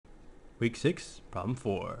Week 6, Problem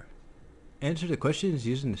 4. Answer the questions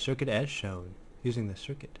using the circuit as shown.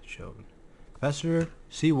 Capacitor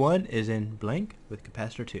C1 is in blank with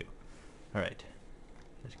capacitor 2. Alright,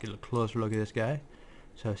 let's get a closer look at this guy.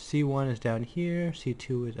 So C1 is down here,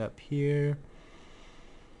 C2 is up here.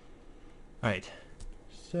 Alright,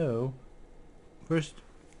 so first,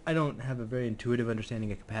 I don't have a very intuitive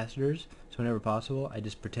understanding of capacitors, so whenever possible I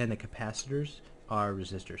just pretend that capacitors are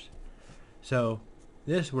resistors. So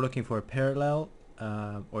this, we're looking for parallel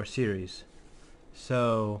or series.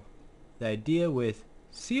 So the idea with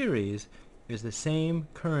series is the same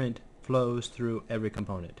current flows through every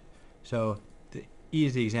component. So the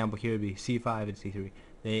easy example here would be C5 and C3.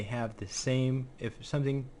 They have the same, if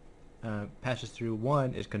something passes through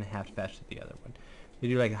one, it's going to have to pass through the other one. If you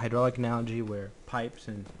do like a hydraulic analogy where pipes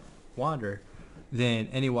and water, then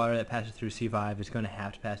any water that passes through C5 is going to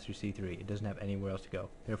have to pass through C3. It doesn't have anywhere else to go.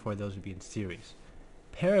 Therefore, those would be in series.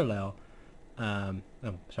 Parallel, back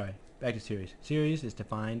to series. Series is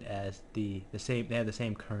defined as the same. They have the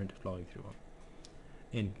same current flowing through them.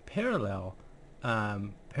 In parallel,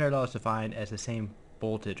 parallel is defined as the same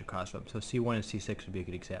voltage across them. So C1 and C6 would be a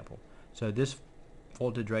good example. So this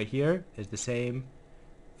voltage right here is the same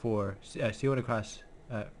for C1 across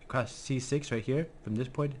C6 right here, from this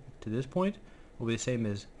point to this point, will be the same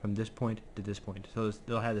as from this point to this point. So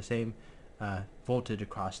they'll have the same voltage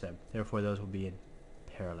across them. Therefore, those will be in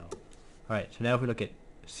parallel. Alright, so now if we look at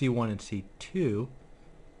C1 and C2,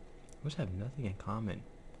 those have nothing in common.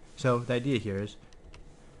 So the idea here is,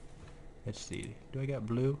 let's see, do I got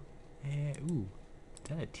blue? Ooh, is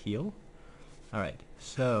that a teal? Alright,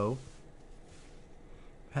 so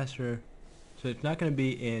capacitor, so it's not going to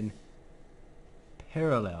be in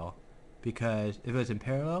parallel, because if it was in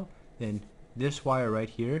parallel, then this wire right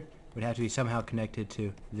here would have to be somehow connected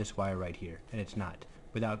to this wire right here, and it's not,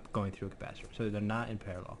 without going through a capacitor. So they're not in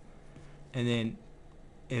parallel. And then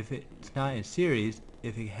if it's not in series,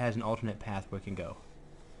 if it has an alternate path where it can go,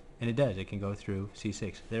 and it does, it can go through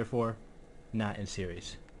C6, therefore not in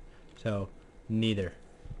series. So neither.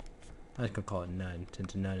 I'm just gonna call it none,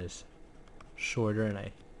 since none is shorter and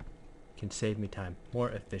I can save me time, more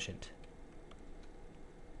efficient.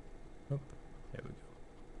 Oh, there we go.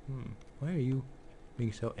 Why are you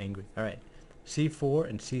being so angry? Alright, C4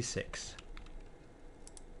 and C6.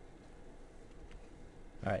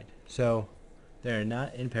 Alright, so they're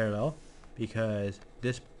not in parallel because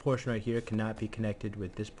this portion right here cannot be connected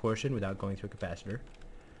with this portion without going through a capacitor.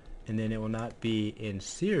 And then it will not be in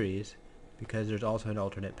series because there's also an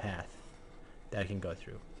alternate path that can go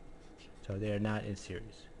through. So they are not in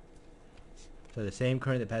series. So the same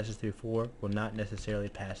current that passes through 4 will not necessarily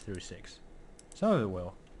pass through 6. Some of it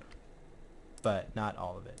will, but not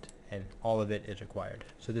all of it. And all of it is required.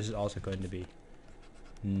 So this is also going to be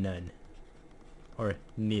none. Or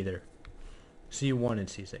neither. C1 and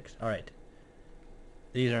C6. Alright.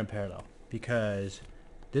 These are in parallel because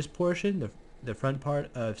this portion, the front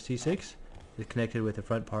part of C6, is connected with the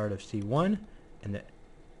front part of C1, and the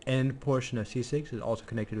end portion of C6 is also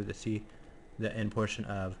connected with the end portion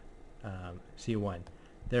of C1.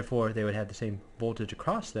 Therefore, they would have the same voltage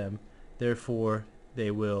across them. Therefore,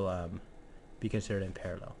 they will be considered in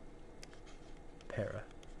parallel. Para.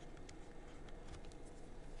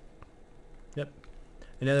 Yep.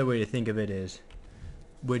 Another way to think of it is,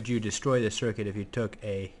 would you destroy the circuit if you took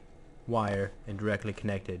a wire and directly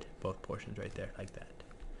connected both portions right there, like that?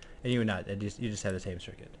 And you would not. You just have the same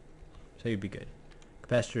circuit. So you'd be good.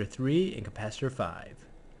 Capacitor 3 and capacitor 5.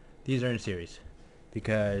 These are in series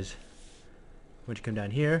because once you come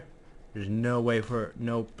down here, there's no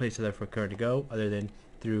place left for current to go other than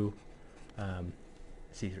through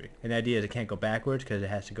C3. And the idea is it can't go backwards because it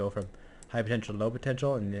has to go from high potential to low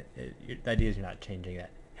potential, and the idea is you're not changing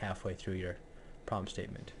that halfway through your problem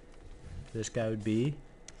statement. So this guy would be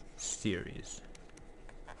series.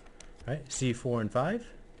 Alright, C4 and 5.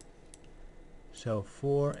 So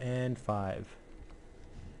 4 and 5.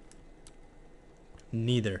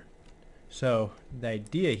 Neither. So the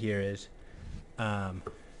idea here is,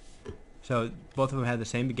 so both of them have the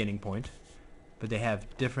same beginning point, but they have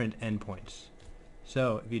different endpoints.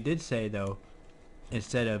 So if you did say, though,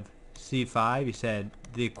 instead of C5, you said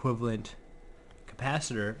the equivalent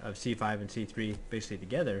capacitor of C5 and C3 basically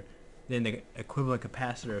together, then the equivalent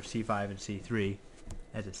capacitor of C5 and C3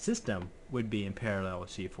 as a system would be in parallel with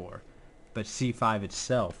C4. But C5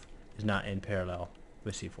 itself is not in parallel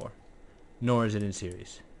with C4, nor is it in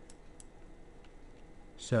series.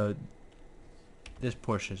 So this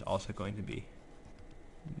portion is also going to be,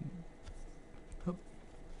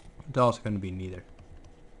 it's also going to be neither.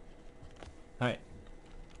 Alright.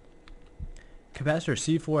 Capacitor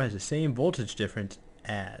C4 has the same voltage difference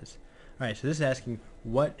as. Alright, so this is asking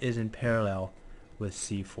what is in parallel with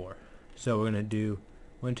C4. So we're going to do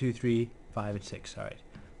 1, 2, 3, 5, and 6. Alright,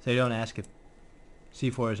 so they don't ask if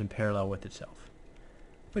C4 is in parallel with itself,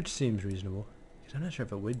 which seems reasonable, because I'm not sure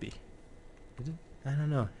if it would be. Is it? I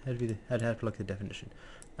don't know. I'd have to look at the definition.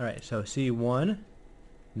 Alright, so C1,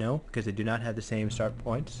 no, because they do not have the same start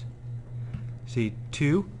points.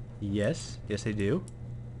 C2, yes, they do.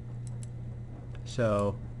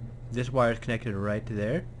 So this wire is connected right to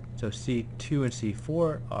there. So C2 and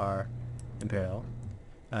C4 are in parallel.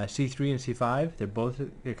 C3 and C5,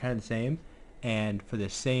 they're kind of the same, and for the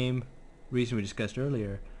same reason we discussed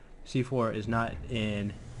earlier, C4 is not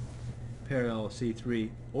in parallel with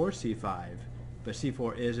C3 or C5, but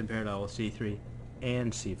C4 is in parallel with C3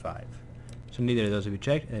 and C5. So neither of those will be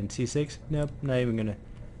checked. And C6, nope, not even going to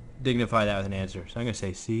dignify that with an answer. So I'm going to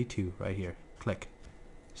say C2 right here. Click.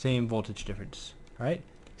 Same voltage difference. Alright?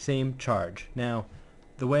 Same charge. Now,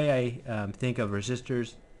 the way I think of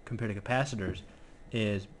resistors compared to capacitors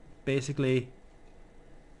is basically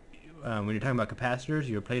when you're talking about capacitors,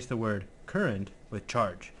 you replace the word current with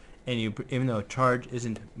charge. And even though charge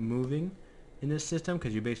isn't moving in this system,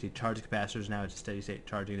 because you basically charge capacitors, now it's steady state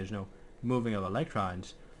charging, there's no moving of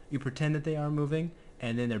electrons, you pretend that they are moving,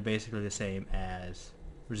 and then they're basically the same as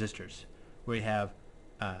resistors, where you have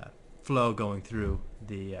flow going through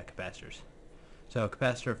the capacitors. So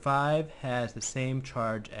capacitor 5 has the same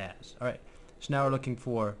charge as. Alright, so now we're looking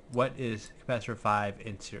for what is capacitor 5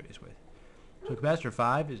 in series with. So capacitor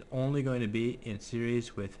 5 is only going to be in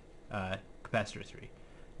series with capacitor 3.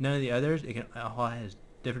 None of the others, it all has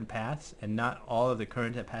different paths, and not all of the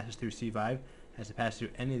current that passes through C5 has to pass through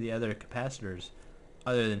any of the other capacitors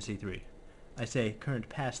other than C3. I say current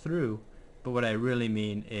pass through, but what I really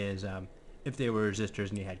mean is if they were resistors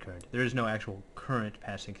and you had current. There is no actual current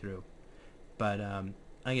passing through. But I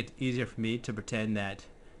think it's easier for me to pretend that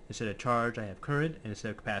instead of charge I have current, and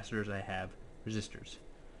instead of capacitors I have resistors.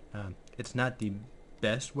 It's not the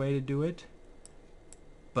best way to do it,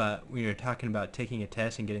 but when you're talking about taking a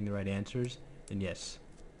test and getting the right answers, then yes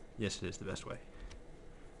it is the best way.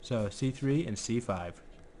 So C3 and C5.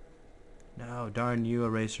 No, darn you,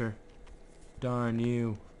 eraser. Darn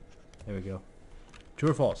you. There we go.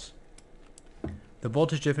 True or false? The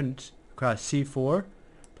voltage difference across C4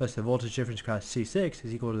 plus the voltage difference across C6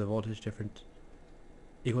 is equal to the voltage difference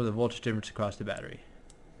across the battery.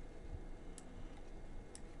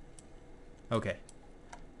 Okay.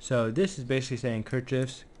 So this is basically saying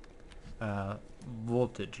Kirchhoff's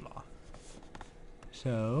voltage law.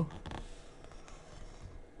 So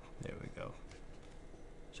there we go.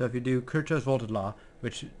 So if you do Kirchhoff's voltage law,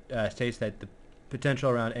 which states that the potential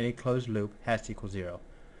around any closed loop has to equal 0.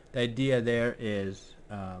 The idea there is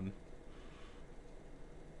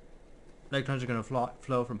electrons are going to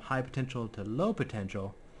flow from high potential to low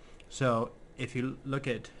potential. So if you look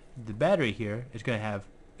at the battery here, it's going to have,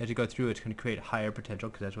 as you go through, it's going to create higher potential,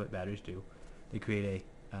 because that's what batteries do. They create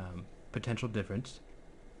a potential difference.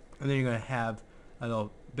 And then you're going to have a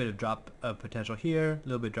little bit of drop of potential here, a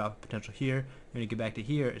little bit of drop of potential here. When you get back to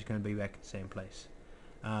here, it's going to be back in the same place.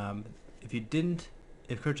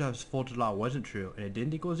 If Kirchhoff's voltage law wasn't true and it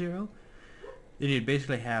didn't equal 0, then you'd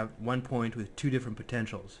basically have one point with two different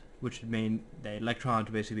potentials, which would mean the electrons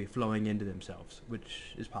would basically be flowing into themselves,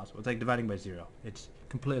 which is possible. It's like dividing by 0. It's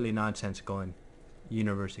completely nonsensical and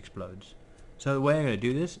universe explodes. So the way I'm going to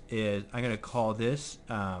do this is I'm going to call this,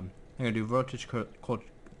 I'm going to do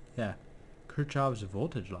Kirchhoff's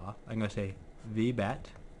voltage law. I'm going to say VBAT,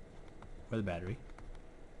 for the battery,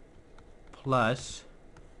 plus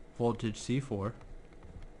voltage C4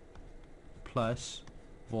 plus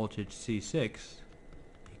voltage C6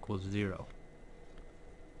 equals 0.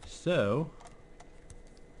 So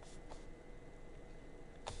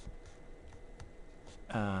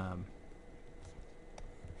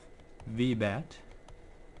VBAT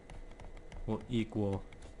will equal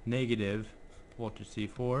negative voltage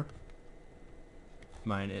C4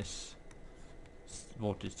 minus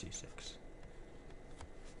voltage C6.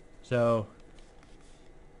 So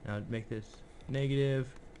now make this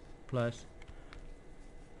negative plus.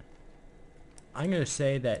 I'm going to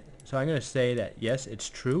say that yes, it's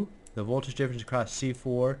true. The voltage difference across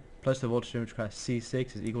C4 plus the voltage difference across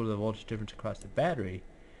C6 is equal to the voltage difference across the battery,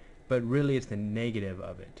 but really it's the negative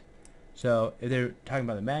of it. So if they're talking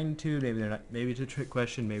about the magnitude, maybe they're not. Maybe it's a trick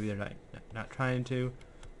question. Maybe they're not trying to.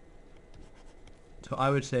 So I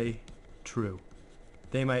would say true.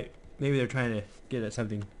 Maybe they're trying to get at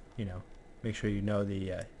something. Make sure you know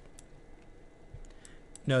that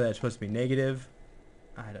it's supposed to be negative.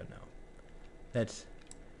 I don't know. That's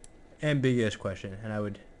ambiguous question, and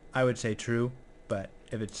I would say true. But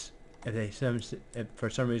if it's if for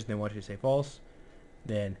some reason they want you to say false,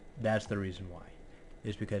 then that's the reason why.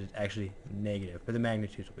 Is because it's actually negative, but the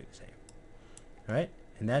magnitudes will be the same. Alright?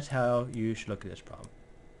 And that's how you should look at this problem.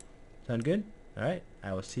 Sound good? Alright,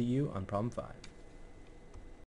 I will see you on problem 5.